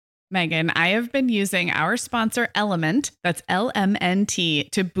Megan, I have been using our sponsor Element, that's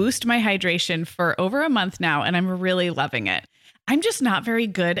LMNT, to boost my hydration for over a month now, and I'm really loving it. I'm just not very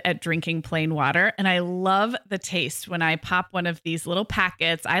good at drinking plain water, and I love the taste when I pop one of these little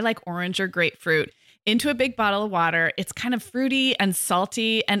packets. I like orange or grapefruit into a big bottle of water. It's kind of fruity and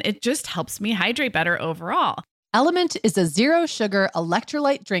salty, and it just helps me hydrate better overall. Element is a zero-sugar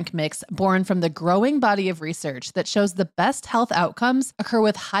electrolyte drink mix born from the growing body of research that shows the best health outcomes occur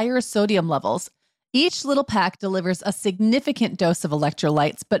with higher sodium levels. Each little pack delivers a significant dose of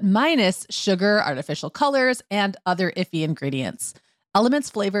electrolytes, but minus sugar, artificial colors, and other iffy ingredients. Element's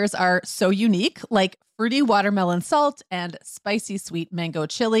flavors are so unique, like fruity watermelon salt and spicy sweet mango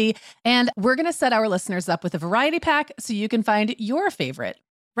chili. And we're going to set our listeners up with a variety pack so you can find your favorite.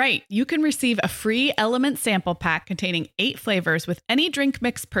 Right. You can receive a free Element sample pack containing 8 flavors with any drink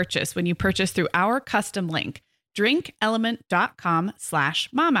mix purchase when you purchase through our custom link,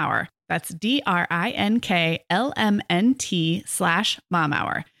 drinkelement.com/momhour. That's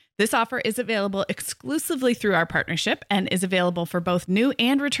DRINKLMNT/momhour. This is available exclusively through our partnership and is available for both new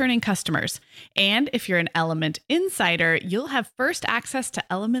and returning customers. And if you're an Element insider, you'll have first access to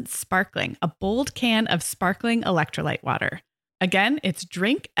Element Sparkling, a bold can of sparkling electrolyte water. Again, it's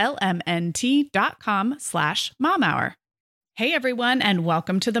drinklmnt.com/momhour. Hey, everyone, and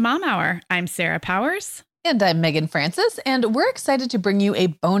welcome to the Mom Hour. I'm Sarah Powers. And I'm Megan Francis, and we're excited to bring you a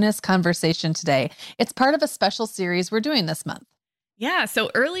bonus conversation today. It's part of a special series we're doing this month. Yeah,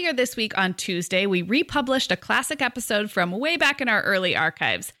 so earlier this week on Tuesday, we republished a classic episode from way back in our early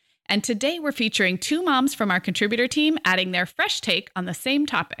archives. And today we're featuring 2 moms from our contributor team adding their fresh take on the same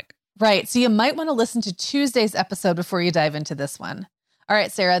topic. Right. So you might want to listen to Tuesday's episode before you dive into this one. All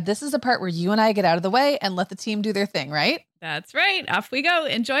right, Sarah, this is a part where you and I get out of the way and let the team do their thing, right? That's right. Off we go.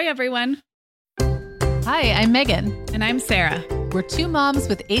 Enjoy, everyone. Hi, I'm Megan. And I'm Sarah. We're 2 moms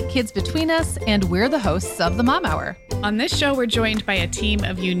with 8 kids between us, and we're the hosts of the Mom Hour. On this show, we're joined by a team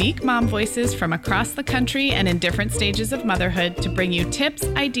of unique mom voices from across the country and in different stages of motherhood to bring you tips,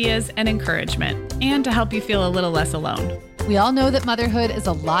 ideas, and encouragement, and to help you feel a little less alone. We all know that motherhood is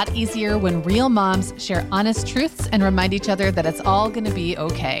a lot easier when real moms share honest truths and remind each other that it's all going to be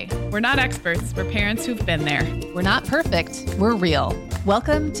okay. We're not experts. We're parents who've been there. We're not perfect. We're real.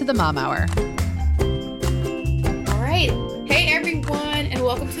 Welcome to the Mom Hour. All right. Hey, everyone, and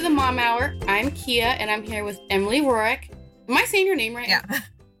welcome to the Mom Hour. I'm Kia, and I'm here with Emily Rorick. Am I saying your name right? Yeah.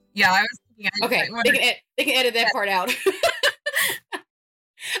 Yeah, I was thinking. Okay, they can edit that part out.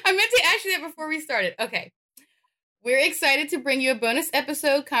 I meant to ask you that before we started. Okay. We're excited to bring you a bonus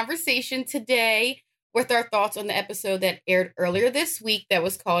episode conversation today with our thoughts on the episode that aired earlier this week that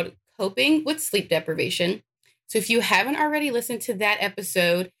was called Coping with Sleep Deprivation. So if you haven't already listened to that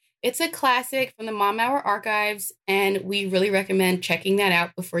episode, it's a classic from the Mom Hour archives, and we really recommend checking that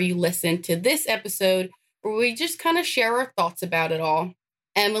out before you listen to this episode where we just kind of share our thoughts about it all.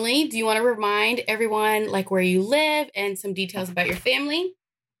 Emily, do you want to remind everyone like where you live and some details about your family?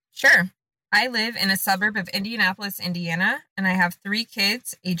 Sure. I live in a suburb of Indianapolis, Indiana, and I have 3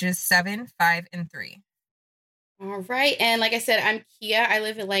 kids, ages 7, 5, and 3. All right. And like I said, I'm Kia. I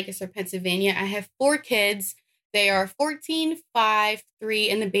live in Lancaster, Pennsylvania. I have 4 kids. They are 14, 5, 3,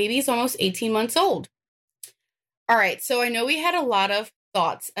 and the baby's almost 18 months old. All right. So I know we had a lot of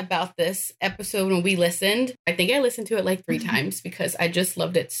thoughts about this episode when we listened. I think I listened to it like 3 times because I just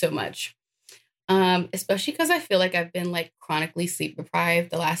loved it so much. Especially because I feel like I've been like chronically sleep deprived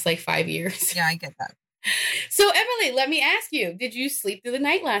the last like 5 years. Yeah, I get that. So Emily, let me ask you, did you sleep through the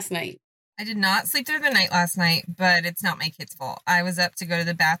night last night? I did not sleep through the night last night, but it's not my kid's fault. I was up to go to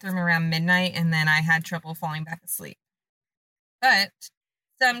the bathroom around midnight and then I had trouble falling back asleep. But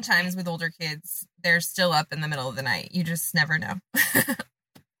sometimes with older kids, they're still up in the middle of the night. You just never know.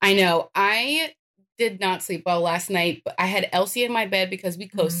 I know. I did not sleep well last night, but I had Elsie in my bed because we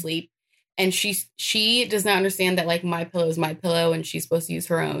co-sleep. And she does not understand that like my pillow is my pillow and she's supposed to use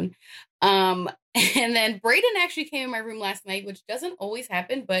her own. And then Brayden actually came in my room last night, which doesn't always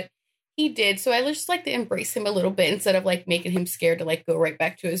happen, but he did. So I just like to embrace him a little bit instead of like making him scared to like go right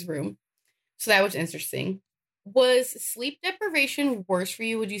back to his room. So that was interesting. Was sleep deprivation worse for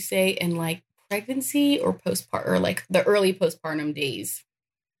you, would you say, in like pregnancy or postpartum or like the early postpartum days?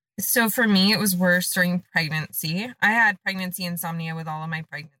 So for me, it was worse during pregnancy. I had pregnancy insomnia with all of my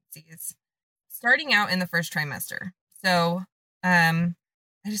pregnancies, starting out in the first trimester. So I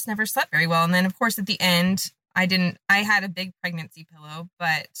just never slept very well. And then, of course, at the end, I had a big pregnancy pillow,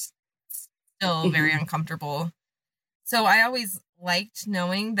 but still very uncomfortable. So I always liked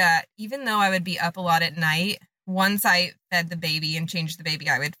knowing that even though I would be up a lot at night, once I fed the baby and changed the baby,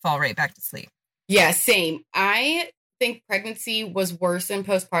 I would fall right back to sleep. Yeah, same. I think pregnancy was worse than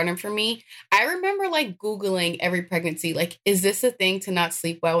postpartum for me. I remember like Googling every pregnancy, like, is this a thing to not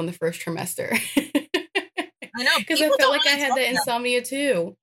sleep well in the first trimester? I know. Because I felt like I had that insomnia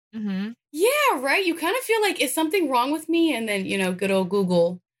too. Mm-hmm. Yeah, right. You kind of feel like, is something wrong with me? And then, good old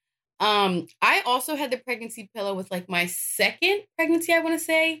Google. I also had the pregnancy pillow with like my second pregnancy, I want to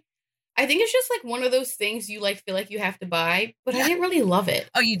say. I think it's just like one of those things you like feel like you have to buy, but I didn't really love it.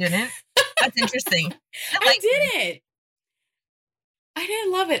 Oh, you didn't? That's interesting. I didn't. I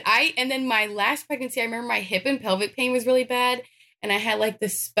didn't love it. And then my last pregnancy, I remember my hip and pelvic pain was really bad. And I had like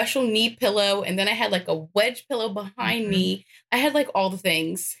this special knee pillow. And then I had like a wedge pillow behind me. I had like all the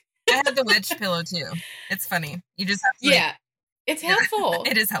things. I had the wedge pillow too. It's funny. You just have to it's helpful.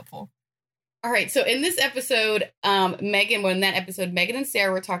 It is helpful. All right. So in this episode, Megan and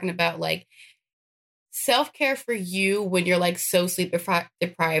Sarah were talking about like self-care for you when you're like so sleep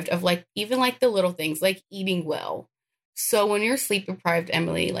deprived of like even like the little things like eating well. So when you're sleep deprived,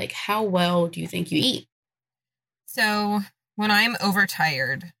 Emily, like how well do you think you eat? So when I'm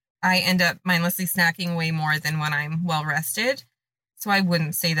overtired, I end up mindlessly snacking way more than when I'm well rested. So I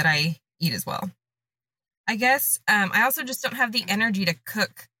wouldn't say that I eat as well. I guess I also just don't have the energy to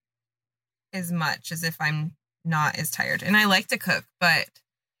cook as much as if I'm not as tired. And I like to cook, but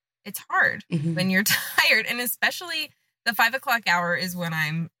it's hard when you're tired. And especially the 5 o'clock hour is when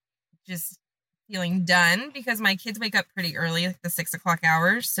I'm just feeling done because my kids wake up pretty early, like the 6 o'clock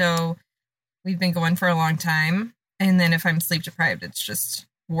hour. So we've been going for a long time. And then if I'm sleep deprived, it's just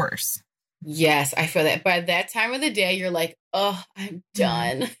worse. Yes, I feel that. By that time of the day, you're like, oh, I'm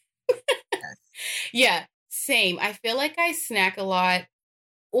done. Yes. Yeah, same. I feel like I snack a lot.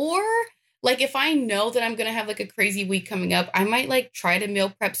 Or like if I know that I'm going to have like a crazy week coming up, I might like try to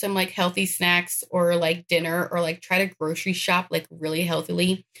meal prep some like healthy snacks or like dinner or like try to grocery shop like really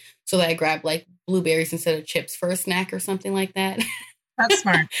healthily so that I grab like blueberries instead of chips for a snack or something like that. That's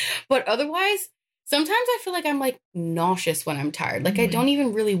smart. But otherwise, sometimes I feel like I'm like nauseous when I'm tired. Like I don't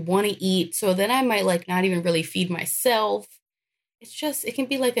even really want to eat. So then I might like not even really feed myself. It's just, it can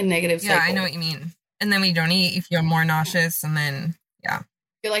be like a negative cycle. Yeah, I know what you mean. And then when you don't eat, you feel more nauseous and then,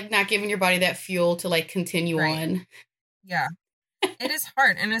 You're like not giving your body that fuel to like continue on. Yeah. It is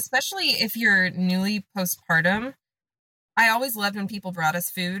hard. And especially if you're newly postpartum, I always loved when people brought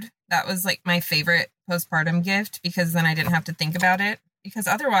us food. That was like my favorite postpartum gift because then I didn't have to think about it. Because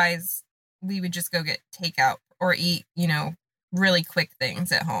otherwise we would just go get takeout or eat, really quick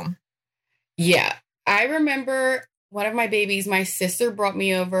things at home. Yeah. I remember one of my babies, my sister brought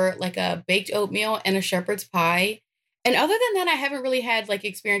me over like a baked oatmeal and a shepherd's pie. And other than that, I haven't really had like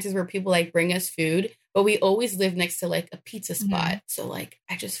experiences where people like bring us food, but we always lived next to like a pizza spot. So like,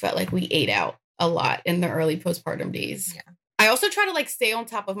 I just felt like we ate out a lot in the early postpartum days. Yeah. I also try to like stay on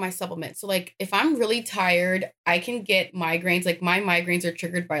top of my supplements. So like if I'm really tired, I can get migraines. Like my migraines are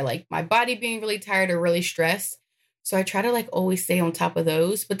triggered by like my body being really tired or really stressed. So I try to like always stay on top of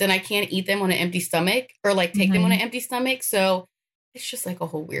those, but then I can't eat them on an empty stomach or like take them on an empty stomach. So it's just like a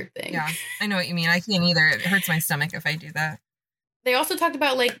whole weird thing. Yeah, I know what you mean. I can't either. It hurts my stomach if I do that. They also talked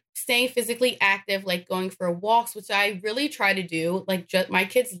about like staying physically active, like going for walks, which I really try to do. Like my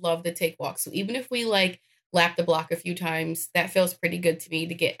kids love to take walks. So even if we like lap the block a few times, that feels pretty good to me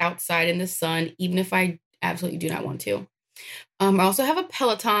to get outside in the sun, even if I absolutely do not want to. I also have a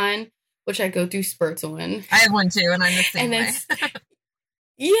Peloton, which I go through spurts on. I have one too, and I'm the same way.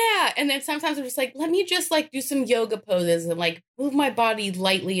 Yeah. And then sometimes I'm just like, let me just like do some yoga poses and like move my body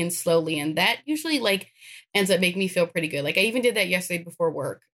lightly and slowly. And that usually like ends up making me feel pretty good. Like I even did that yesterday before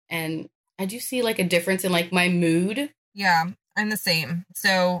work. And I do see like a difference in like my mood. Yeah, I'm the same.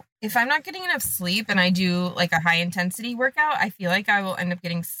 So if I'm not getting enough sleep and I do like a high intensity workout, I feel like I will end up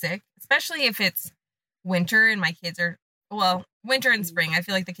getting sick, especially if it's winter and my kids are, well, winter and spring. I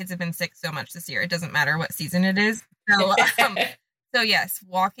feel like the kids have been sick so much this year. It doesn't matter what season it is. So yes,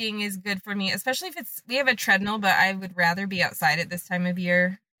 walking is good for me, especially if we have a treadmill, but I would rather be outside at this time of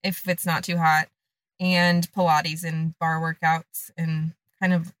year if it's not too hot, and Pilates and bar workouts and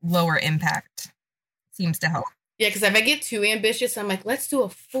kind of lower impact seems to help. Yeah, because if I get too ambitious, I'm like, let's do a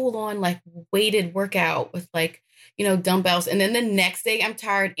full on like weighted workout with like, dumbbells. And then the next day I'm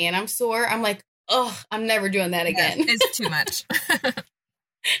tired and I'm sore. I'm like, oh, I'm never doing that again. It's too much.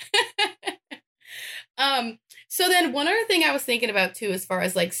 So then one other thing I was thinking about too, as far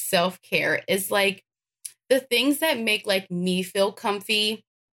as like self-care, is like the things that make like me feel comfy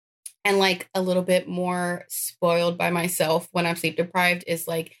and like a little bit more spoiled by myself when I'm sleep deprived is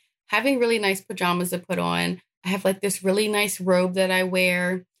like having really nice pajamas to put on. I have like this really nice robe that I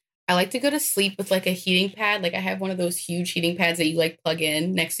wear. I like to go to sleep with like a heating pad. Like I have one of those huge heating pads that you like plug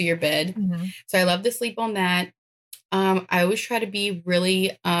in next to your bed. So I love to sleep on that. I always try to be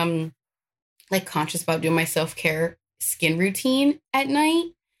really like conscious about doing my self-care skin routine at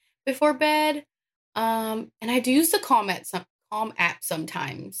night before bed. And I do use the Calm app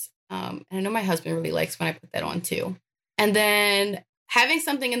sometimes. And I know my husband really likes when I put that on too. And then having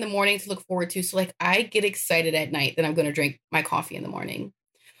something in the morning to look forward to. So like I get excited at night that I'm going to drink my coffee in the morning.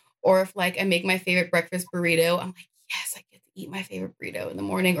 Or if like I make my favorite breakfast burrito, I'm like, yes, I get to eat my favorite burrito in the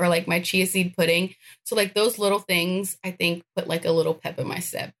morning, or like my chia seed pudding. So like those little things, I think, put like a little pep in my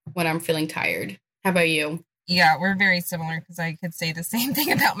step when I'm feeling tired. How about you? Yeah, we're very similar because I could say the same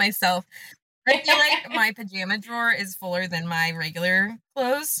thing about myself. I feel like my pajama drawer is fuller than my regular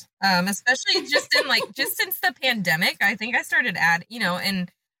clothes, especially just since the pandemic. I think I started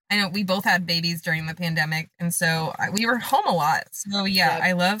and I know we both had babies during the pandemic, and so we were home a lot. So yeah, yep.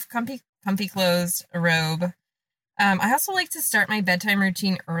 I love comfy clothes, a robe. I also like to start my bedtime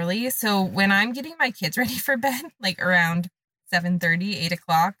routine early. So when I'm getting my kids ready for bed, like around 7:30, 8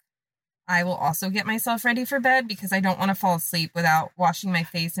 o'clock, I will also get myself ready for bed because I don't want to fall asleep without washing my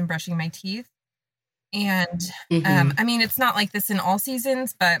face and brushing my teeth. And I mean, it's not like this in all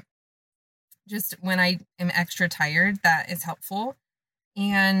seasons, but just when I am extra tired, that is helpful.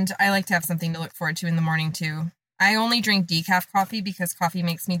 And I like to have something to look forward to in the morning too. I only drink decaf coffee because coffee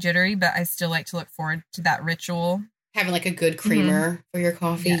makes me jittery, but I still like to look forward to that ritual. Having like a good creamer for your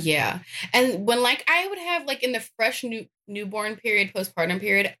coffee. Yeah. And when like I would have like in the fresh newborn period, postpartum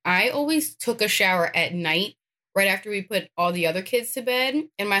period, I always took a shower at night right after we put all the other kids to bed.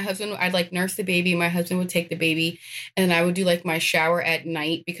 And my husband, I'd like nurse the baby. My husband would take the baby and I would do like my shower at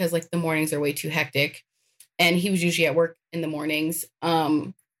night because like the mornings are way too hectic. And he was usually at work in the mornings.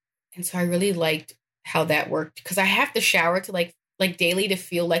 And so I really liked how that worked because I have to shower to like daily to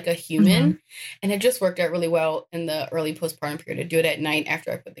feel like a human. And it just worked out really well in the early postpartum period to do it at night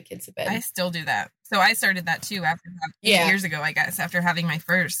after I put the kids to bed. I still do that. So I started that too after 8 years ago, I guess, after having my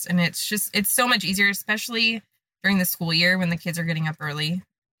first. And it's so much easier, especially during the school year when the kids are getting up early.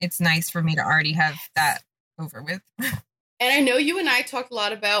 It's nice for me to already have that over with. And I know you and I talked a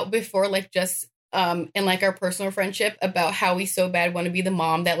lot about before, like just in like our personal friendship about how we so bad want to be the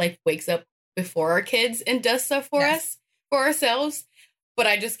mom that like wakes up before our kids and does stuff for us, for ourselves. But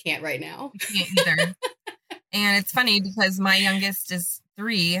I just can't right now. I can't either. And it's funny because my youngest is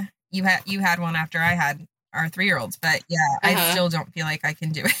 3. You had one after I had our 3-year-olds, but yeah, I still don't feel like I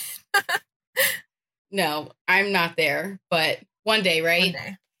can do it. No, I'm not there, but one day, right? One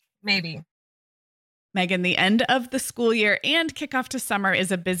day. Maybe. Megan, the end of the school year and kickoff to summer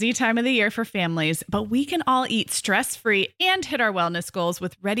is a busy time of the year for families, but we can all eat stress-free and hit our wellness goals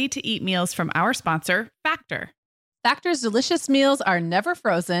with ready-to-eat meals from our sponsor, Factor. Factor's delicious meals are never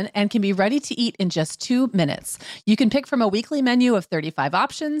frozen and can be ready to eat in just 2 minutes. You can pick from a weekly menu of 35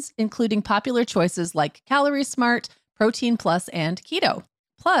 options, including popular choices like Calorie Smart, Protein Plus, and Keto.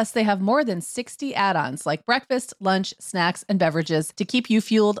 Plus, they have more than 60 add-ons like breakfast, lunch, snacks, and beverages to keep you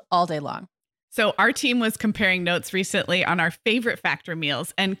fueled all day long. So our team was comparing notes recently on our favorite Factor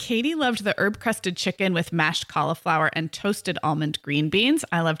meals, and Katie loved the herb-crusted chicken with mashed cauliflower and toasted almond green beans.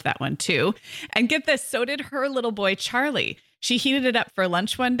 I loved that one too. And get this, so did her little boy, Charlie. She heated it up for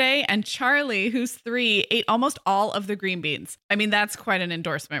lunch one day, and Charlie, who's 3, ate almost all of the green beans. I mean, that's quite an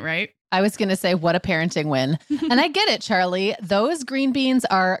endorsement, right? I was going to say, what a parenting win. And I get it, Charlie. Those green beans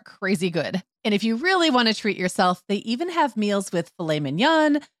are crazy good. And if you really want to treat yourself, they even have meals with filet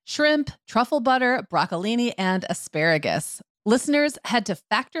mignon, shrimp, truffle butter, broccolini, and asparagus. Listeners, head to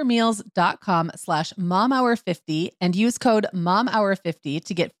factormeals.com/momhour50 and use code momhour50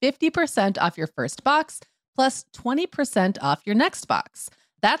 to get 50% off your first box plus 20% off your next box.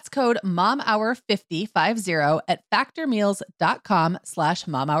 That's code momhour50 at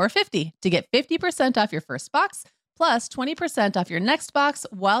factormeals.com/momhour50 to get 50% off your first box plus 20% off your next box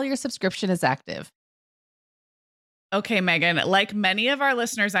while your subscription is active. Okay, Megan, like many of our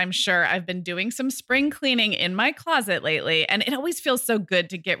listeners, I'm sure I've been doing some spring cleaning in my closet lately, and it always feels so good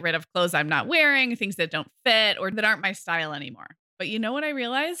to get rid of clothes I'm not wearing, things that don't fit or that aren't my style anymore. But you know what I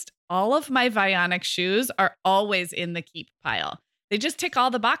realized? All of my Vionic shoes are always in the keep pile. They just tick all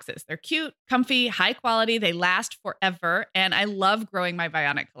the boxes. They're cute, comfy, high quality. They last forever. And I love growing my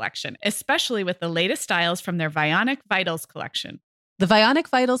Vionic collection, especially with the latest styles from their Vionic Vitals collection. The Vionic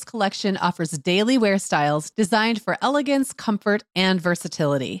Vitals collection offers daily wear styles designed for elegance, comfort, and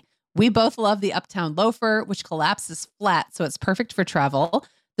versatility. We both love the Uptown loafer, which collapses flat, so it's perfect for travel.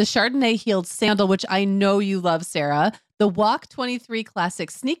 The Chardonnay heeled sandal, which I know you love, Sarah. The Walk 23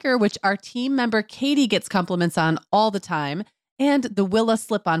 classic sneaker, which our team member Katie gets compliments on all the time. And the Willa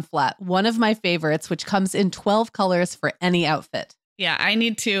slip-on flat, one of my favorites, which comes in 12 colors for any outfit. Yeah, I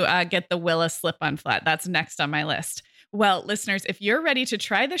need to get the Willa slip-on flat. That's next on my list. Well, listeners, if you're ready to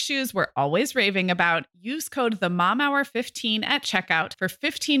try the shoes we're always raving about, use code TheMomHour15 at checkout for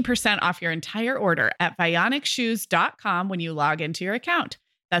 15% off your entire order at VionicShoes.com when you log into your account.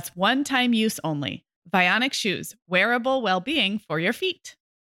 That's one-time use only. Vionic Shoes, wearable well-being for your feet.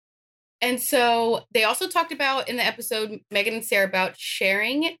 And so they also talked about in the episode, Megan and Sarah, about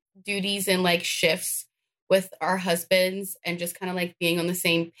sharing duties and like shifts with our husbands and just kind of like being on the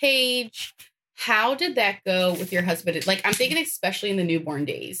same page. How did that go with your husband? Like, I'm thinking especially in the newborn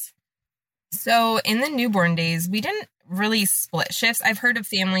days. So in the newborn days, we didn't really split shifts. I've heard of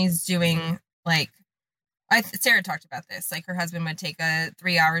families doing like, Sarah talked about this, like her husband would take a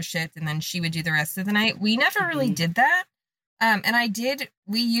 3-hour shift and then she would do the rest of the night. We never really did that.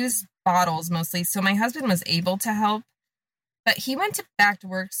 We used bottles mostly. So my husband was able to help, but he went back to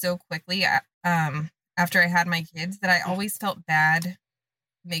work so quickly after I had my kids that I always felt bad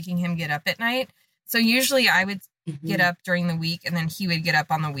making him get up at night. So usually I would get up during the week and then he would get up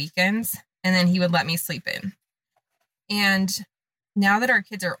on the weekends and then he would let me sleep in. And now that our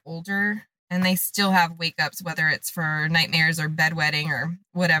kids are older and they still have wake ups, whether it's for nightmares or bedwetting or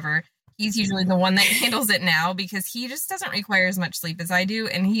whatever, he's usually the one that handles it now because he just doesn't require as much sleep as I do.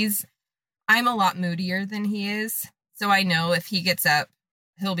 And I'm a lot moodier than he is. So I know if he gets up,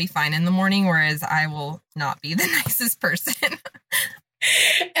 he'll be fine in the morning, whereas I will not be the nicest person.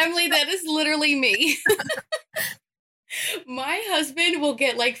 Emily, that is literally me. My husband will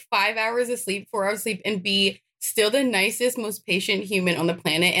get like 5 hours of sleep, 4 hours of sleep, and be still the nicest, most patient human on the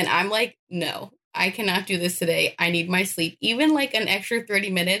planet. And I'm like, no, I cannot do this today. I need my sleep. Even like an extra 30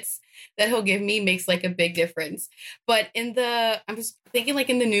 minutes that he'll give me makes like a big difference. But I'm just thinking like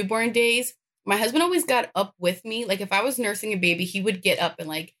in the newborn days, my husband always got up with me. Like if I was nursing a baby, he would get up and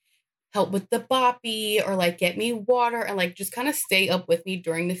like help with the boppy or like get me water and like just kind of stay up with me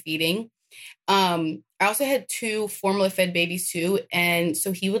during the feeding. I also had 2 formula fed babies too. And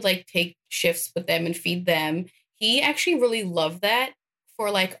so he would like take shifts with them and feed them. He actually really loved that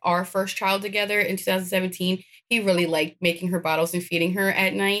for like our first child together in 2017. He really liked making her bottles and feeding her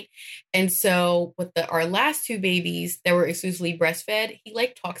at night. And so with our last 2 babies that were exclusively breastfed, he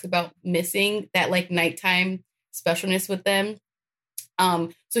like talks about missing that like nighttime specialness with them.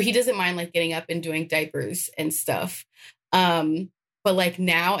 So he doesn't mind like getting up and doing diapers and stuff. But like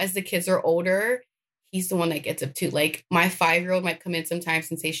now as the kids are older, he's the one that gets up too. Like my 5-year-old might come in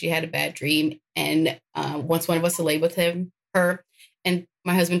sometimes and say she had a bad dream and wants one of us to lay with her. And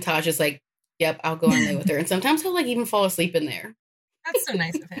my husband Taj is like, yep, I'll go and lay with her. And sometimes he'll like even fall asleep in there. That's so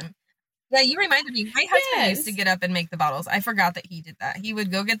nice of him. Yeah, you reminded me. My husband used to get up and make the bottles. I forgot that he did that. He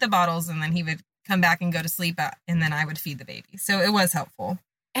would go get the bottles and then he would come back and go to sleep and then I would feed the baby. So it was helpful.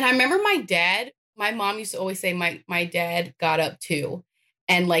 And I remember my mom used to always say my dad got up too.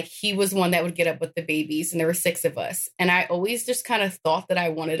 And like he was one that would get up with the babies and there were 6 of us. And I always just kind of thought that I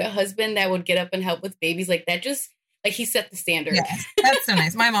wanted a husband that would get up and help with babies. Like that just like he set the standard. Yes, that's so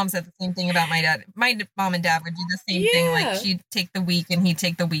nice. My mom said the same thing about my dad. My mom and dad would do the same thing. Like she'd take the week and he'd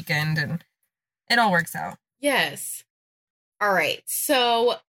take the weekend and it all works out. Yes. All right.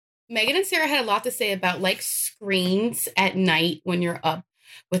 So Megan and Sarah had a lot to say about like screens at night when you're up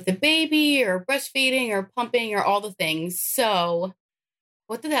with the baby or breastfeeding or pumping or all the things. So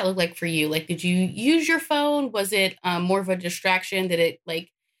what did that look like for you? Like, did you use your phone? Was it more of a distraction? Did it like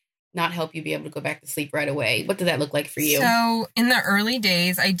not help you be able to go back to sleep right away? What did that look like for you? So in the early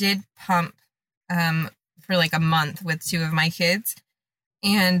days, I did pump for like a month with 2 of my kids.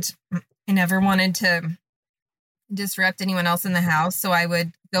 And I never wanted to disrupt anyone else in the house. So I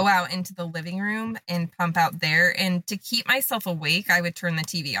would go out into the living room and pump out there. And to keep myself awake, I would turn the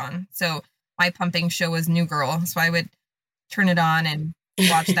TV on. So my pumping show was New Girl. So I would turn it on and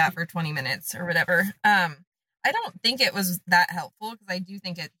watch that for 20 minutes or whatever. I don't think it was that helpful because I do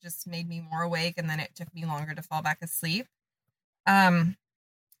think it just made me more awake and then it took me longer to fall back asleep.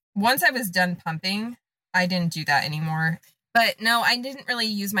 Once I was done pumping, I didn't do that anymore. But no, I didn't really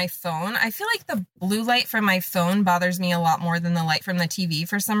use my phone. I feel like the blue light from my phone bothers me a lot more than the light from the TV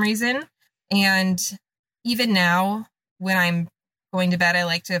for some reason. And even now, when I'm going to bed, I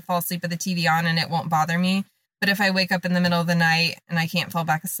like to fall asleep with the TV on and it won't bother me. But if I wake up in the middle of the night and I can't fall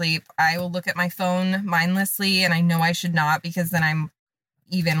back asleep, I will look at my phone mindlessly, and I know I should not because then I'm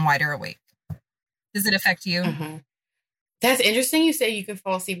even wider awake. Does it affect you? Mm-hmm. That's interesting you say you can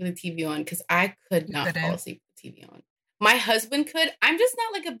fall asleep with the TV on because I could not fall asleep with the TV on. My husband could. I'm just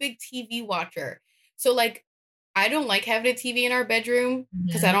not like a big TV watcher. So like, I don't like having a TV in our bedroom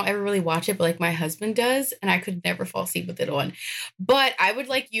because I don't ever really watch it, but like my husband does, and I could never fall asleep with it on. But I would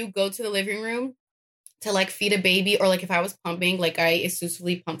like you go to the living room, to like feed a baby, or like if I was pumping, like I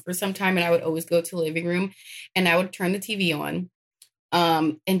exclusively pumped for some time, and I would always go to the living room and I would turn the TV on.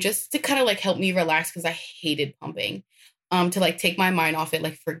 And just to kind of like help me relax, because I hated pumping. To like take my mind off it,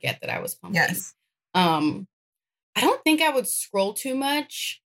 like forget that I was pumping. Yes. I don't think I would scroll too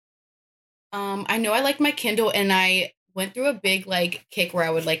much. I know I like my Kindle, and I went through a big like kick where I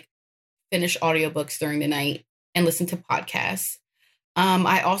would like finish audiobooks during the night and listen to podcasts.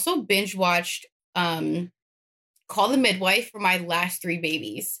 I also binge watched Call the Midwife for my last 3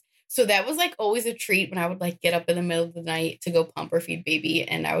 babies. So that was like always a treat when I would like get up in the middle of the night to go pump or feed baby,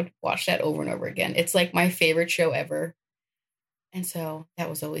 and I would watch that over and over again. It's like my favorite show ever. And so that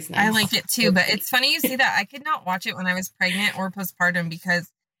was always nice. I like it too, but it's funny you say that. I could not watch it when I was pregnant or postpartum because,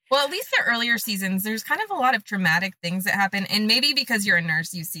 well, at least the earlier seasons, there's kind of a lot of traumatic things that happen. And maybe because you're a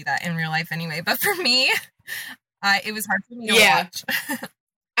nurse, you see that in real life anyway. But for me, it was hard for me to watch.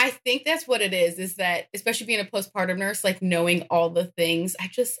 I think that's what it is that, especially being a postpartum nurse, like knowing all the things, I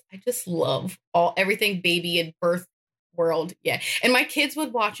just love everything baby and birth world. Yeah. And my kids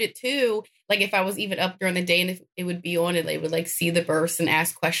would watch it too. Like if I was even up during the day and if it would be on, and they would like see the births and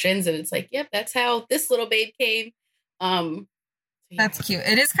ask questions, and it's like, yep, that's how this little babe came. Yeah. That's cute.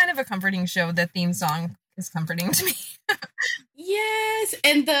 It is kind of a comforting show. The theme song is comforting to me. Yes.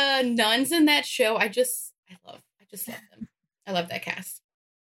 And the nuns in that show, I just love them. I love that cast.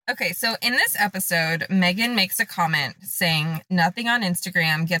 Okay, so in this episode, Megan makes a comment saying, "Nothing on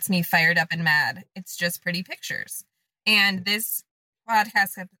Instagram gets me fired up and mad. It's just pretty pictures." And this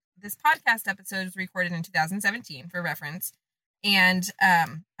podcast episode was recorded in 2017 for reference. And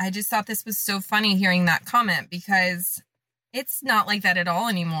I just thought this was so funny hearing that comment, because it's not like that at all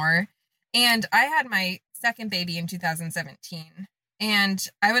anymore. And I had my second baby in 2017, and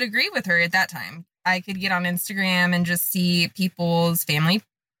I would agree with her at that time. I could get on Instagram and just see people's family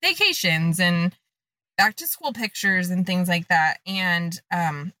vacations and back to school pictures and things like that. And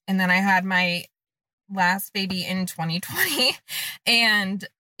then I had my last baby in 2020, and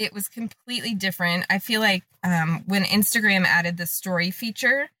it was completely different. I feel like when Instagram added the story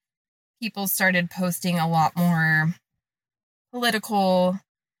feature, people started posting a lot more political,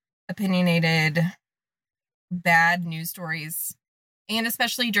 opinionated, bad news stories, and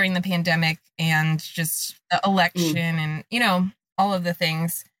especially during the pandemic and just the election and, you know, all of the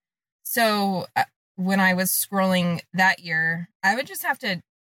things. So when I was scrolling that year, I would just have to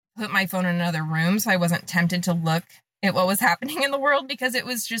put my phone in another room so I wasn't tempted to look at what was happening in the world, because it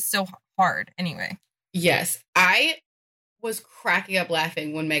was just so hard anyway. Yes. I was cracking up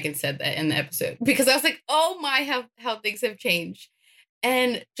laughing when Megan said that in the episode, because I was like, oh my, how things have changed.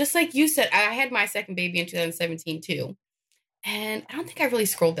 And just like you said, I had my second baby in 2017 too. And I don't think I really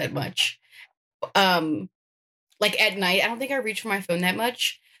scrolled that much. Like at night, I don't think I reached for my phone that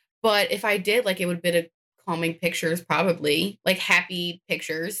much. But if I did, like it would have been calming pictures, probably like happy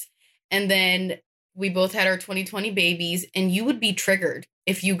pictures. And then we both had our 2020 babies, and you would be triggered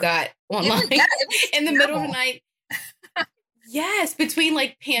if you got online in the middle of the night. Yes, between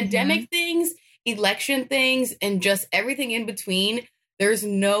like pandemic things, election things, and just everything in between. There's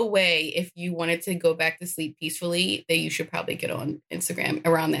no way, if you wanted to go back to sleep peacefully, that you should probably get on Instagram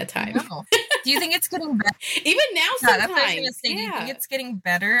around that time. No. Do you think it's getting better? Even now, sometimes. That's what I was going to say. Do you think it's getting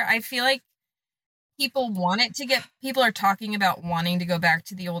better? I feel like people are talking about wanting to go back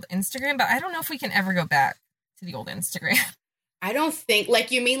to the old Instagram, but I don't know if we can ever go back to the old Instagram. I don't think,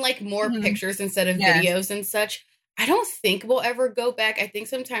 like, you mean like more pictures instead of videos and such? I don't think we'll ever go back. I think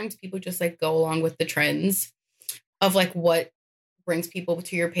sometimes people just like go along with the trends of like what brings people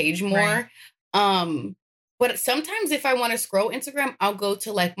to your page more. Right. But sometimes if I want to scroll Instagram, I'll go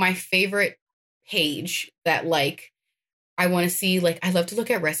to like my favorite page that like I want to see. Like I love to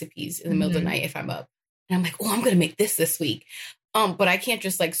look at recipes in the middle of the night if I'm up, and I'm like, oh, I'm going to make this week. But I can't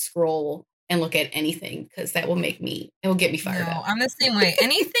just like scroll and look at anything, because it will get me fired up. I'm the same way.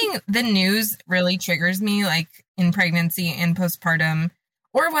 Anything, the news really triggers me, like in pregnancy and postpartum,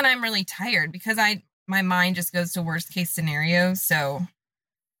 or when I'm really tired, because my mind just goes to worst case scenarios. So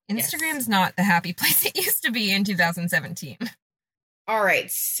Instagram's not the happy place it used to be in 2017. All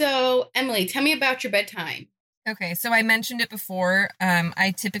right. So Emily, tell me about your bedtime. Okay. So I mentioned it before.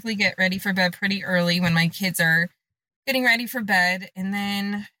 I typically get ready for bed pretty early when my kids are getting ready for bed. And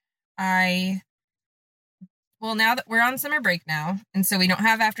then now that we're on summer break now, and so we don't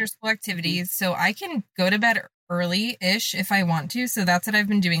have after school activities, so I can go to bed early-ish if I want to. So that's what I've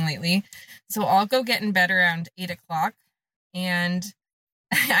been doing lately. So I'll go get in bed around 8:00, and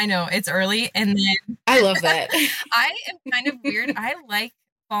I know it's early. And then I love that. I am kind of weird. I like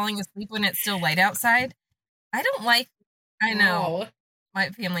falling asleep when it's still light outside. I know. my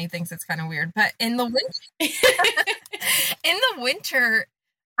family thinks it's kind of weird, but in the winter,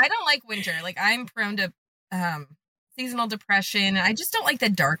 I don't like winter. Like I'm prone to seasonal depression. I just don't like the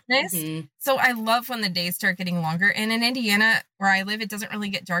darkness. Mm-hmm. So I love when the days start getting longer. And in Indiana, where I live, it doesn't really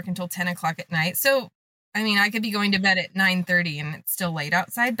get dark until 10 o'clock at night. So, I mean, I could be going to bed at 9:30 and it's still light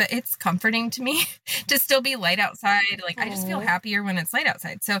outside, but it's comforting to me to still be light outside. Like I just feel happier when it's light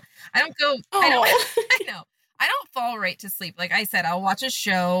outside. So I don't go, I know. I don't fall right to sleep. Like I said, I'll watch a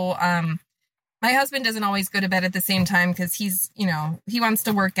show. My husband doesn't always go to bed at the same time because he's, he wants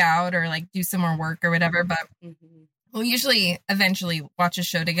to work out or like do some more work or whatever. But we'll usually eventually watch a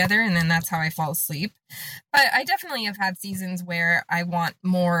show together, and then that's how I fall asleep. But I definitely have had seasons where I want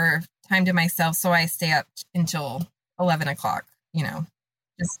more time to myself, so I stay up until 11 o'clock,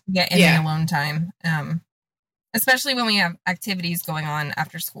 just get any alone time, especially when we have activities going on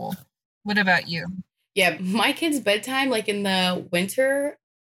after school. What about you? Yeah, my kid's bedtime, like in the winter,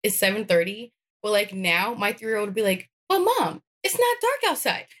 is 7:30. But like now, my 3-year-old would be like, "Well, Mom, it's not dark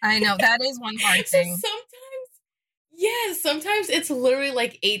outside." I know that is one hard thing. Sometimes it's literally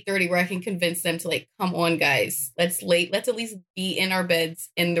like 8:30 where I can convince them to like, come on, guys, let's at least be in our beds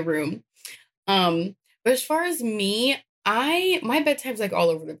in the room. But as far as me, my bedtime's like all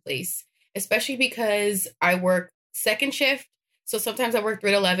over the place, especially because I work second shift. So sometimes I work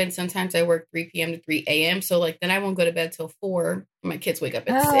 3 to 11. Sometimes I work 3 p.m. to 3 a.m. So like then I won't go to bed till 4. My kids wake up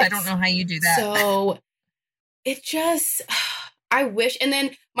at 6. I don't know how you do that. So it just, I wish. And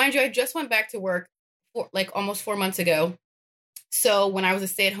then mind you, I just went back to work for like almost 4 months ago. So when I was a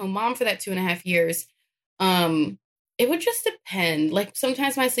stay-at-home mom for that 2.5 years, it would just depend. Like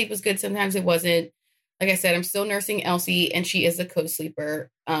sometimes my sleep was good, sometimes it wasn't. Like I said, I'm still nursing Elsie, and she is a co-sleeper,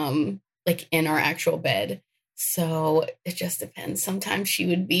 like in our actual bed. So it just depends. Sometimes she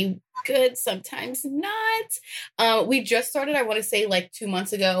would be good, sometimes not. We just started, I want to say like 2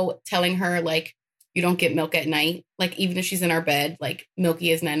 months ago, telling her like, you don't get milk at night. Like even if she's in our bed, like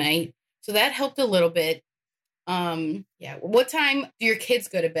milky is night. So that helped a little bit. Yeah. What time do your kids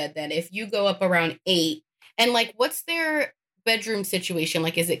go to bed then? If you go up around 8, and like, what's their bedroom situation?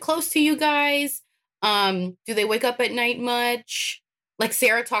 Like, is it close to you guys? Do they wake up at night much? Like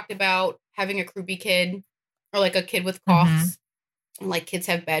Sarah talked about having a croupy kid or like a kid with coughs. And like kids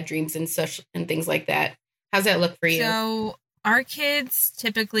have bad dreams and such and things like that. How's that look for you? So our kids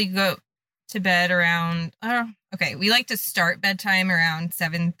typically go to bed around, we like to start bedtime around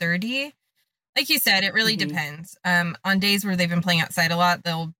 7:30. Like you said, it really depends. On days where they've been playing outside a lot,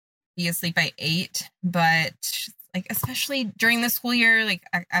 they'll be asleep by 8. But like, especially during the school year, like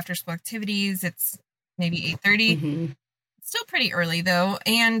after school activities, it's maybe 8:30. It's still pretty early though.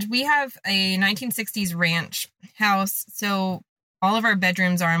 And we have a 1960s ranch house. So all of our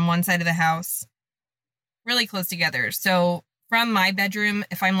bedrooms are on one side of the house, really close together. So from my bedroom,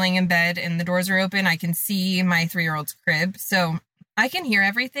 if I'm laying in bed and the doors are open, I can see my 3-year-old's crib. So I can hear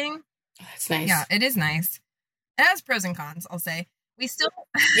everything. That's nice. Yeah, it is nice. It has pros and cons, I'll say. We still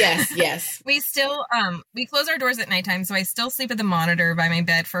yes. We still we close our doors at nighttime, so I still sleep at the monitor by my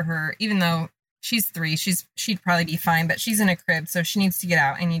bed for her, even though she's 3. She'd probably be fine, but she's in a crib, so she needs to get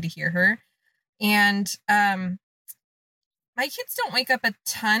out. I need to hear her. And my kids don't wake up a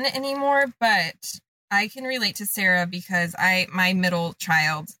ton anymore, but I can relate to Sarah because my middle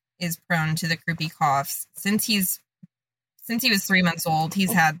child is prone to the croupy coughs. Since he was 3 months old,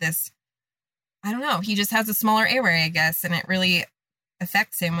 he's had this, I don't know, he just has a smaller airway, I guess, and it really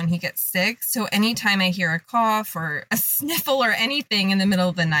affects him when he gets sick. So anytime I hear a cough or a sniffle or anything in the middle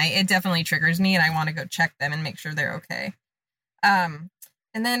of the night, it definitely triggers me, and I want to go check them and make sure they're okay.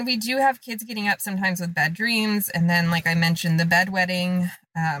 And then we do have kids getting up sometimes with bad dreams. And then, like I mentioned, the bedwetting.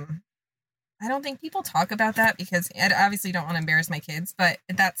 I don't think people talk about that because I obviously don't want to embarrass my kids, but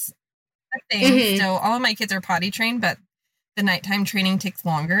that's a thing. So all of my kids are potty trained, but the nighttime training takes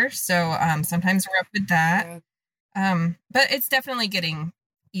longer. So sometimes we're up with that. But it's definitely getting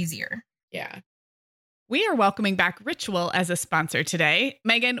easier. Yeah. We are welcoming back Ritual as a sponsor today.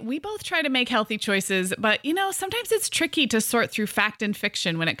 Megan, we both try to make healthy choices, but sometimes it's tricky to sort through fact and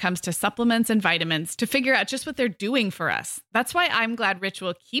fiction when it comes to supplements and vitamins to figure out just what they're doing for us. That's why I'm glad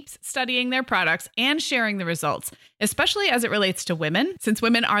Ritual keeps studying their products and sharing the results, especially as it relates to women, since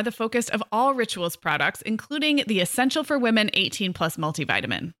women are the focus of all Ritual's products, including the Essential for Women 18+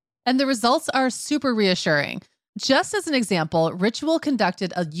 multivitamin. And the results are super reassuring. Just as an example, Ritual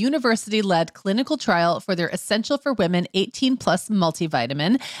conducted a university-led clinical trial for their Essential for Women 18+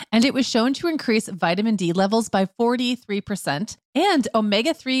 multivitamin, and it was shown to increase vitamin D levels by 43% and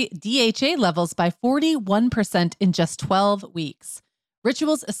omega-3 DHA levels by 41% in just 12 weeks.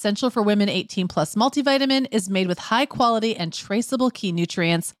 Ritual's Essential for Women 18 Plus multivitamin is made with high quality and traceable key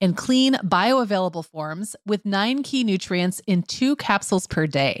nutrients in clean, bioavailable forms with 9 key nutrients in 2 capsules per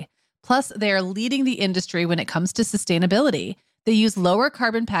day. Plus, they are leading the industry when it comes to sustainability. They use lower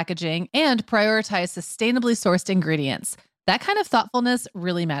carbon packaging and prioritize sustainably sourced ingredients. That kind of thoughtfulness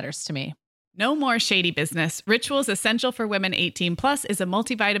really matters to me. No more shady business. Ritual's Essential for Women 18 Plus is a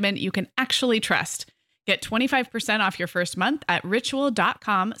multivitamin you can actually trust. Get 25% off your first month at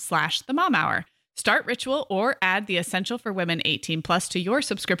ritual.com/themomhour. Start Ritual or add the Essential for Women 18 Plus to your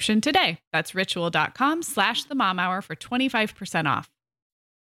subscription today. That's ritual.com/themomhour for 25% off.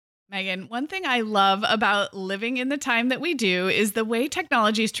 Megan, one thing I love about living in the time that we do is the way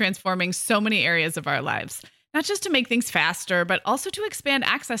technology is transforming so many areas of our lives. Not just to make things faster, but also to expand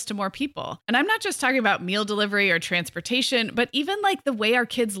access to more people. And I'm not just talking about meal delivery or transportation, but even like the way our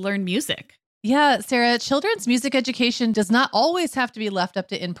kids learn music. Yeah, Sarah, children's music education does not always have to be left up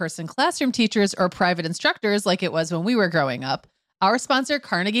to in-person classroom teachers or private instructors like it was when we were growing up. Our sponsor,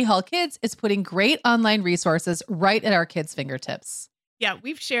 Carnegie Hall Kids, is putting great online resources right at our kids' fingertips. Yeah,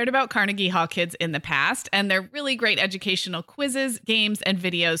 we've shared about Carnegie Hall Kids in the past, and they're really great educational quizzes, games, and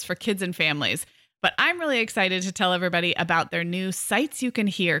videos for kids and families. But I'm really excited to tell everybody about their new Sights You Can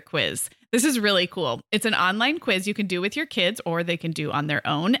Hear quiz. This is really cool. It's an online quiz you can do with your kids or they can do on their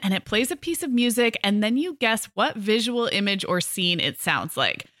own, and it plays a piece of music, and then you guess what visual image or scene it sounds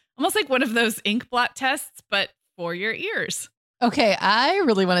like. Almost like one of those ink blot tests, but for your ears. Okay, I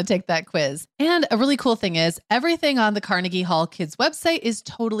really want to take that quiz. And a really cool thing is everything on the Carnegie Hall Kids website is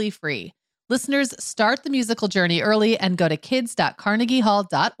totally free. Listeners, start the musical journey early and go to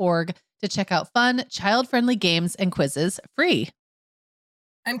kids.carnegiehall.org to check out fun, child-friendly games and quizzes free.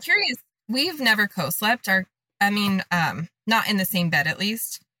 I'm curious. We've never co-slept. Not in the same bed, at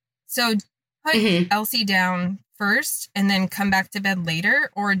least. So put Elsie down first and then come back to bed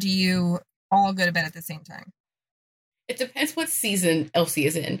later, or do you all go to bed at the same time? It depends what season Elsie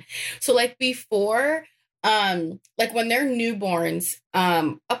is in. So like before, like when they're newborns,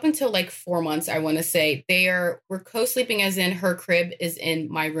 up until like 4 months, I want to say we're co-sleeping, as in her crib is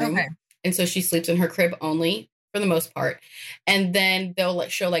in my room. Okay. And so she sleeps in her crib only for the most part. And then they'll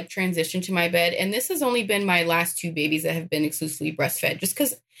she'll like transition to my bed. And this has only been my last 2 babies that have been exclusively breastfed, just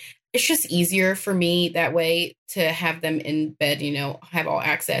because it's just easier for me that way to have them in bed, have all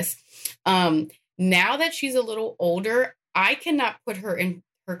access. Now that she's a little older, I cannot put her in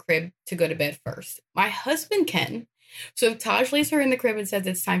her crib to go to bed first. My husband can. So if Taj lays her in the crib and says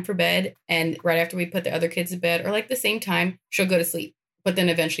it's time for bed, and right after we put the other kids to bed, or like the same time, she'll go to sleep, but then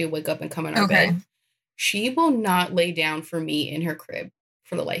eventually wake up and come in our bed. She will not lay down for me in her crib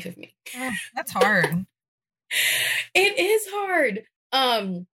for the life of me. That's hard. It is hard.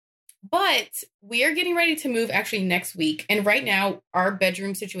 But we are getting ready to move actually next week. And right now, our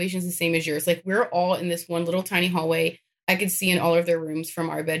bedroom situation is the same as yours. Like, we're all in this one little tiny hallway. I could see in all of their rooms from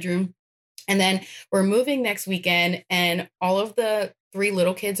our bedroom. And then we're moving next weekend, and all of the 3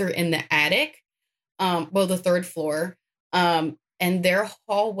 little kids are in the attic. The 3rd floor. And their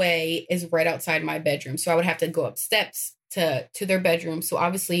hallway is right outside my bedroom. So I would have to go up steps to their bedroom. So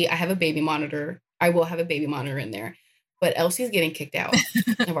obviously I have a baby monitor. I will have a baby monitor in there. But Elsie's getting kicked out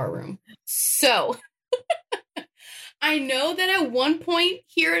of our room. So I know that at one point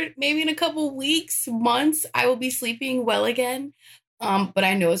here, maybe in a couple weeks, months, I will be sleeping well again. But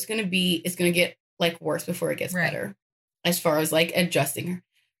I know it's going to get like worse before it gets better, as far as like adjusting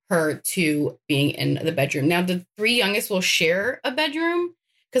her to being in the bedroom. Now, the 3 youngest will share a bedroom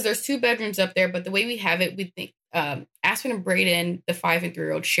because there's 2 bedrooms up there. But the way we have it, we think Aspen and Brayden, the 5 and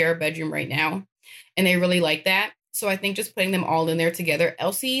 3-year-old, share a bedroom right now. And they really like that. So I think just putting them all in there together.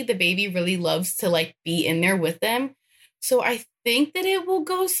 Elsie, the baby, really loves to like be in there with them. So I think that it will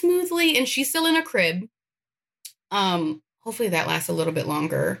go smoothly. And she's still in a crib. Hopefully that lasts a little bit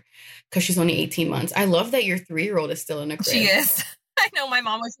longer because she's only 18 months. I love that your 3-year-old is still in a crib. She is. I know my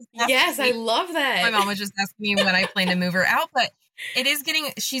mom was just asking me. I love that. My mom was just asking me when I plan to move her out, but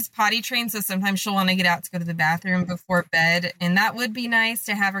she's potty trained, so sometimes she'll want to get out to go to the bathroom before bed, and that would be nice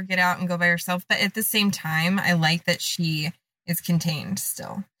to have her get out and go by herself. But at the same time, I like that she is contained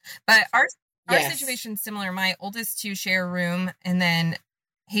still. But our situation's similar. My oldest 2 share a room, and then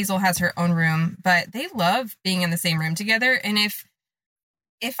Hazel has her own room, but they love being in the same room together. And if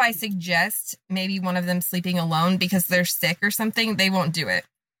I suggest maybe one of them sleeping alone because they're sick or something, they won't do it.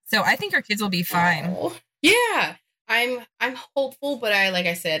 So I think our kids will be fine. Oh, yeah. I'm hopeful, but like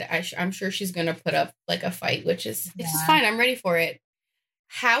I said, I'm sure she's going to put up like a fight, which is it's just fine. I'm ready for it.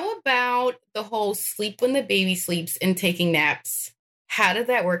 How about the whole sleep when the baby sleeps and taking naps? How did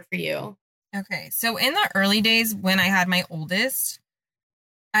that work for you? Okay. So in the early days when I had my oldest,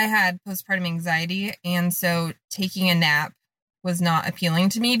 I had postpartum anxiety, and so taking a nap was not appealing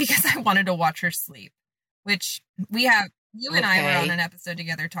to me because I wanted to watch her sleep, which you and I were on an episode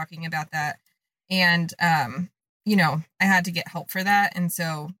together talking about that. And, I had to get help for that. And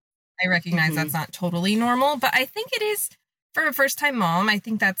so I recognize that's not totally normal, but I think it is for a first time mom. I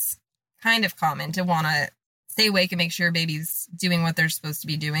think that's kind of common to want to stay awake and make sure baby's doing what they're supposed to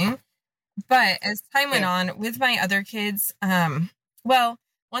be doing. But as time went on with my other kids,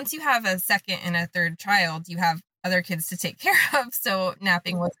 once you have a second and a third child, you have other kids to take care of. So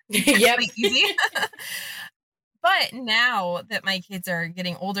napping was really easy. But now that my kids are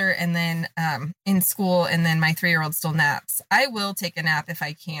getting older and then in school, and then my 3-year-old still naps, I will take a nap if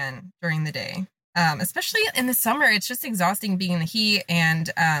I can during the day. Especially in the summer, it's just exhausting being in the heat and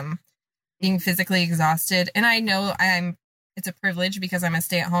being physically exhausted. And I know it's a privilege because I'm a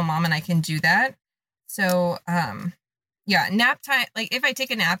stay-at-home mom and I can do that. So, nap time, like if I take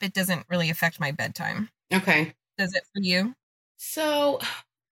a nap, it doesn't really affect my bedtime. Okay. Does it for you? So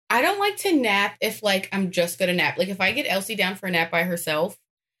I don't like to nap if like I'm just gonna nap. Like if I get Elsie down for a nap by herself,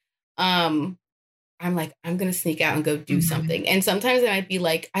 I'm like, I'm gonna sneak out and go do something. And sometimes it might be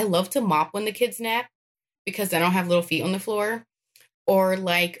like, I love to mop when the kids nap because I don't have little feet on the floor, or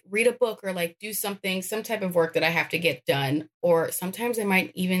like read a book, or like do some type of work that I have to get done. Or sometimes I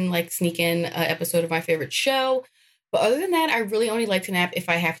might even like sneak in an episode of my favorite show. But other than that, I really only like to nap if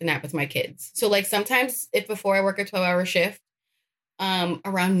I have to nap with my kids. So like sometimes if before I work a 12-hour shift,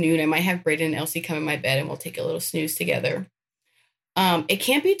 around noon, I might have Brayden and Elsie come in my bed and we'll take a little snooze together. It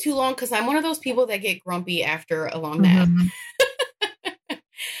can't be too long because I'm one of those people that get grumpy after a long nap.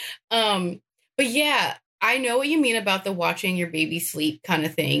 But yeah, I know what you mean about the watching your baby sleep kind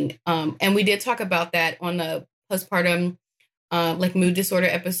of thing. And we did talk about that on the postpartum like mood disorder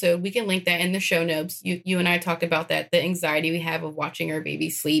episode. We can link that in the show notes. You and I talked about that, the anxiety we have of watching our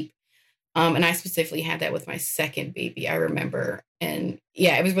baby sleep. And I specifically had that with my second baby, I remember. And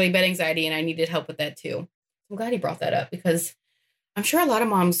yeah, it was really bad anxiety and I needed help with that too. I'm glad he brought that up because I'm sure a lot of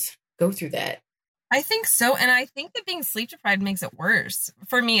moms go through that. I think so. And I think that being sleep deprived makes it worse,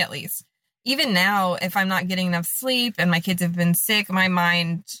 for me at least. Even now, if I'm not getting enough sleep and my kids have been sick, my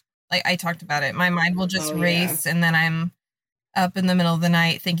mind, like I talked about it, my mind will just race. And then I'm up in the middle of the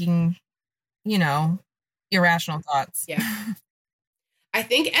night thinking, irrational thoughts. Yeah. I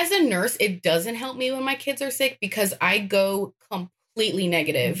think as a nurse, it doesn't help me when my kids are sick because I go completely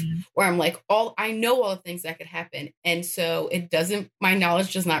negative where I'm like, I know all the things that could happen. And so my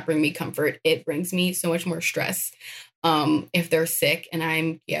knowledge does not bring me comfort. It brings me so much more stress. If they're sick and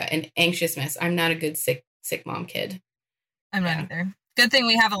I'm an anxious mess. I'm not a good sick mom kid. I'm not either. Good thing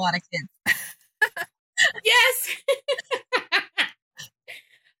we have a lot of kids. Yes.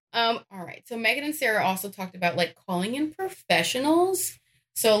 All right. So Megan and Sarah also talked about like calling in professionals.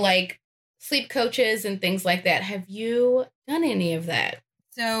 So like sleep coaches and things like that. Have you done any of that?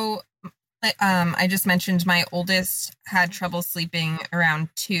 So I just mentioned my oldest had trouble sleeping around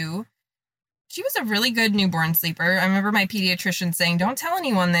 2. She was a really good newborn sleeper. I remember my pediatrician saying, don't tell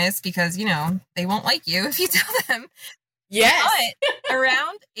anyone this because, they won't like you if you tell them. Yes. But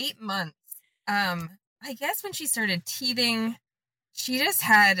around 8 months, I guess when she started teething, she just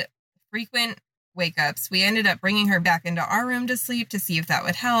had frequent wake ups. We ended up bringing her back into our room to sleep to see if that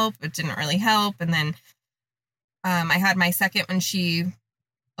would help. It didn't really help. And then I had my second when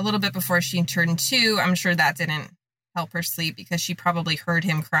a little bit before she turned 2. I'm sure that didn't help her sleep because she probably heard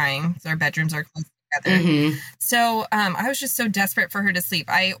him crying. So our bedrooms are close together. So I was just so desperate for her to sleep.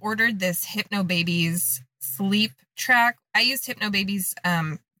 I ordered this Hypnobabies sleep track. I used Hypnobabies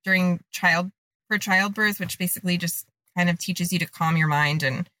during childbirth, which basically just kind of teaches you to calm your mind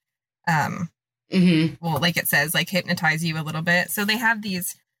and like it says, like hypnotize you a little bit. So they have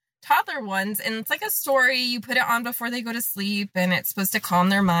these toddler ones and it's like a story. You put it on before they go to sleep and it's supposed to calm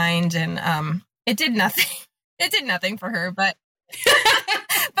their mind. And it did nothing. It did nothing for her, but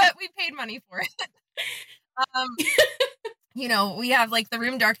but we paid money for it. We have like the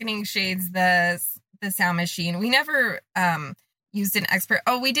room darkening shades, the sound machine. We never used an expert.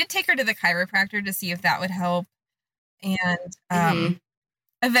 Oh, we did take her to the chiropractor to see if that would help. And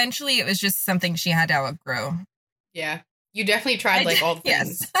eventually it was just something she had to outgrow. Yeah. You definitely tried like all the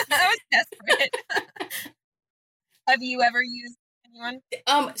things. Yes. I was desperate. Have you ever used anyone?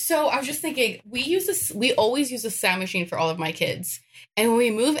 So I was just thinking, we always use a sound machine for all of my kids. And when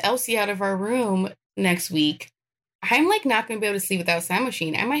we move Elsie out of our room next week, I'm like not going to be able to sleep without a sound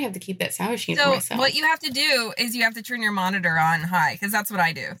machine. I might have to keep that sound machine for myself. What you have to do is you have to turn your monitor on high because that's what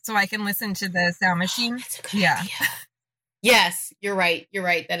I do. So I can listen to the sound machine. That's a good idea. Yes, you're right. You're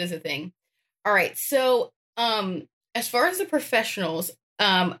right. That is a thing. All right. So as far as the professionals,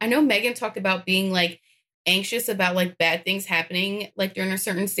 I know Megan talked about being like anxious about like bad things happening like during a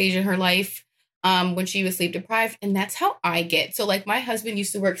certain stage in her life when she was sleep deprived. And that's how I get. So like my husband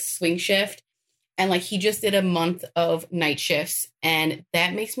used to work swing shift and like he just did a month of night shifts. And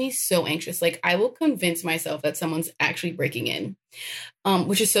that makes me so anxious. Like I will convince myself that someone's actually breaking in,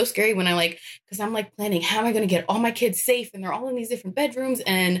 which is so scary when I like, because I'm like planning, how am I going to get all my kids safe? And they're all in these different bedrooms.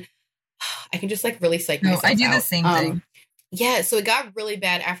 And I can just like really psych myself I do out. the same thing. Yeah. So it got really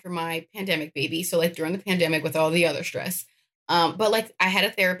bad after my pandemic baby. So like during the pandemic with all the other stress. But like I had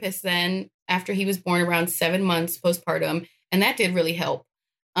a therapist then after he was born around 7 months postpartum. And that did really help.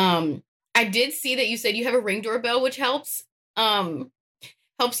 I did see that you said you have a Ring doorbell, which helps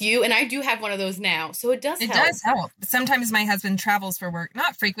you. And I do have one of those now. So it does help. It does help. Sometimes my husband travels for work,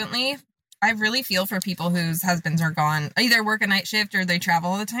 not frequently. I really feel for people whose husbands are gone, either work a night shift or they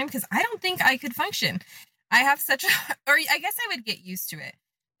travel all the time, because I don't think I could function. I have such or I guess I would get used to it.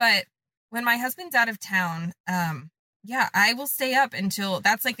 But when my husband's out of town, yeah, I will stay up until,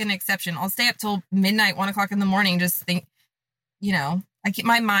 that's like an exception. I'll stay up till midnight, 1 o'clock in the morning, just think,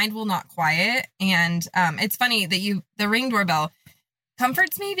 my mind will not quiet. And it's funny that the Ring doorbell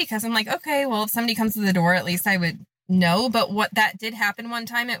comforts me because I'm like, okay, well, if somebody comes to the door, at least I would know. But what that did happen one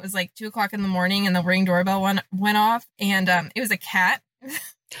time, it was like 2 o'clock in the morning and the Ring doorbell went off, and it was a cat.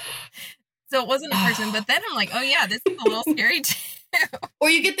 So it wasn't a person, but then I'm like, oh yeah, this is a little scary too. Or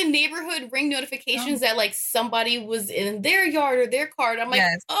you get the neighborhood Ring notifications that like somebody was in their yard or their car. And I'm like,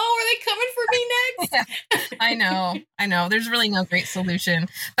 yes. Oh, are they coming for me next? Yeah, I know. There's really no great solution,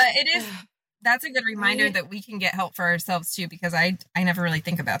 but that's a good reminder that we can get help for ourselves too, because I never really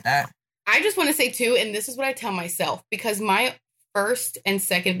think about that. I just want to say too, and this is what I tell myself, because my first and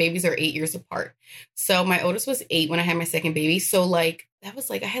second babies are 8 years apart. So my oldest was 8 when I had my second baby. So like, that was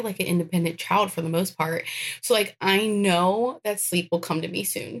like, I had like an independent child for the most part. So like, I know that sleep will come to me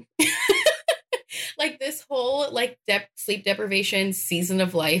soon. Like this whole like sleep deprivation season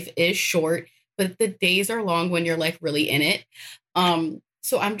of life is short, but the days are long when you're like really in it.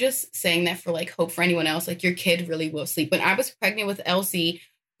 So I'm just saying that for like hope for anyone else, like your kid really will sleep. When I was pregnant with Elsie,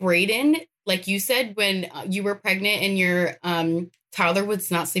 Brayden, like you said, when you were pregnant and your toddler was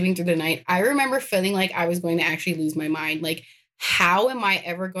not sleeping through the night, I remember feeling like I was going to actually lose my mind. Like, how am I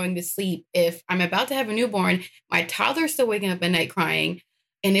ever going to sleep if I'm about to have a newborn, my toddler's still waking up at night crying,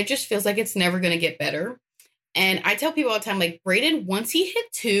 and it just feels like it's never going to get better. And I tell people all the time, like Brayden, once he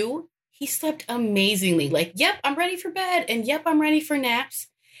hit 2, he slept amazingly. Like, yep, I'm ready for bed. And yep, I'm ready for naps.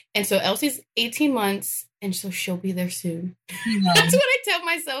 And so Elsie's 18 months. And so she'll be there soon. That's what I tell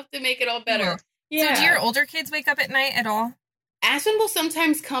myself to make it all better. Yeah. So do your older kids wake up at night at all? Aspen will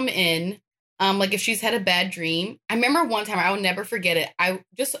sometimes come in. Like if she's had a bad dream. I remember one time, I will never forget it. I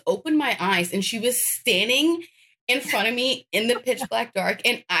just opened my eyes and she was standing in front of me in the pitch black dark.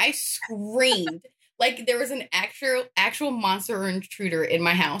 And I screamed like there was an actual monster or intruder in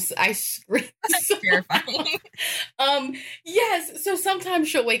my house. I screamed. That's terrifying. Yes. So sometimes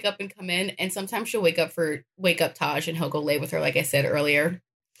she'll wake up and come in, and sometimes she'll wake up Taj and he'll go lay with her, like I said earlier.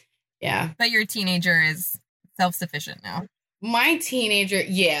 Yeah. But your teenager is self-sufficient now. My teenager,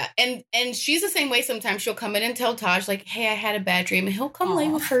 yeah. And she's the same way. Sometimes she'll come in and tell Taj, like, hey, I had a bad dream. And he'll come lay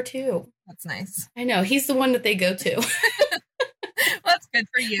with her, too. That's nice. I know. He's the one that they go to. That's good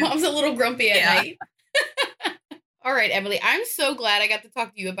for you. Mom's a little grumpy at night. All right, Emily. I'm so glad I got to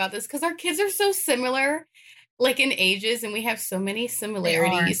talk to you about this because our kids are so similar, like in ages, and we have so many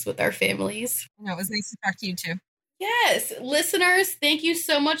similarities with our families. No, it was nice to talk to you, too. Yes. Listeners, thank you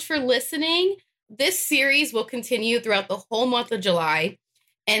so much for listening. This series will continue throughout the whole month of July.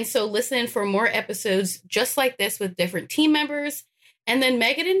 And so listen for more episodes just like this with different team members. And then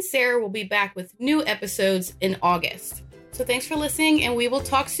Megan and Sarah will be back with new episodes in August. So thanks for listening, and we will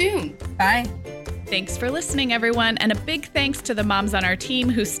talk soon. Bye. Thanks for listening, everyone. And a big thanks to the moms on our team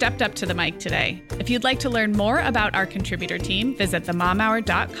who stepped up to the mic today. If you'd like to learn more about our contributor team, visit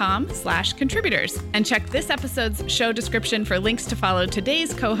themomhour.com/contributors and check this episode's show description for links to follow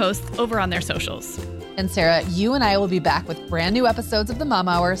today's co-hosts over on their socials. And Sarah, you and I will be back with brand new episodes of The Mom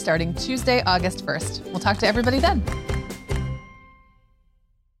Hour starting Tuesday, August 1st. We'll talk to everybody then.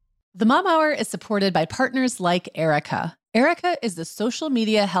 The Mom Hour is supported by partners like Erica. Erica is the social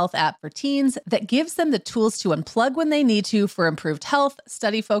media health app for teens that gives them the tools to unplug when they need to for improved health,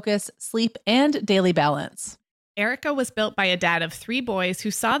 study focus, sleep, and daily balance. Erica was built by a dad of 3 boys who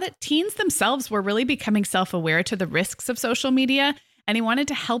saw that teens themselves were really becoming self-aware to the risks of social media, and he wanted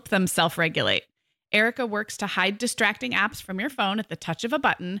to help them self-regulate. Erica works to hide distracting apps from your phone at the touch of a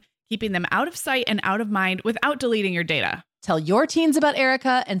button, keeping them out of sight and out of mind without deleting your data. Tell your teens about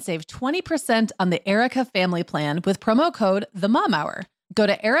Erica and save 20% on the Erica family plan with promo code TheMomHour. Go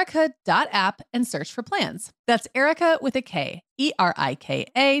to erica.app and search for plans. That's Erica with a K,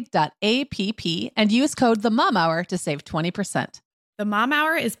 ERIKA.app, and use code the Mom Hour to save 20%. The Mom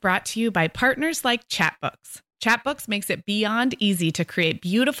Hour is brought to you by partners like Chatbooks. Chatbooks makes it beyond easy to create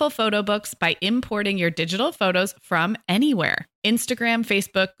beautiful photo books by importing your digital photos from anywhere. Instagram,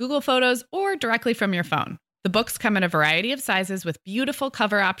 Facebook, Google Photos, or directly from your phone. The books come in a variety of sizes with beautiful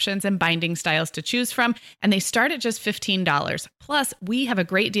cover options and binding styles to choose from, and they start at just $15. Plus, we have a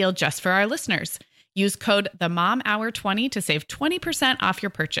great deal just for our listeners. Use code TheMomHour20 to save 20% off your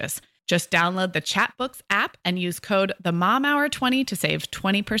purchase. Just download the Chatbooks app and use code TheMomHour20 to save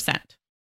 20%.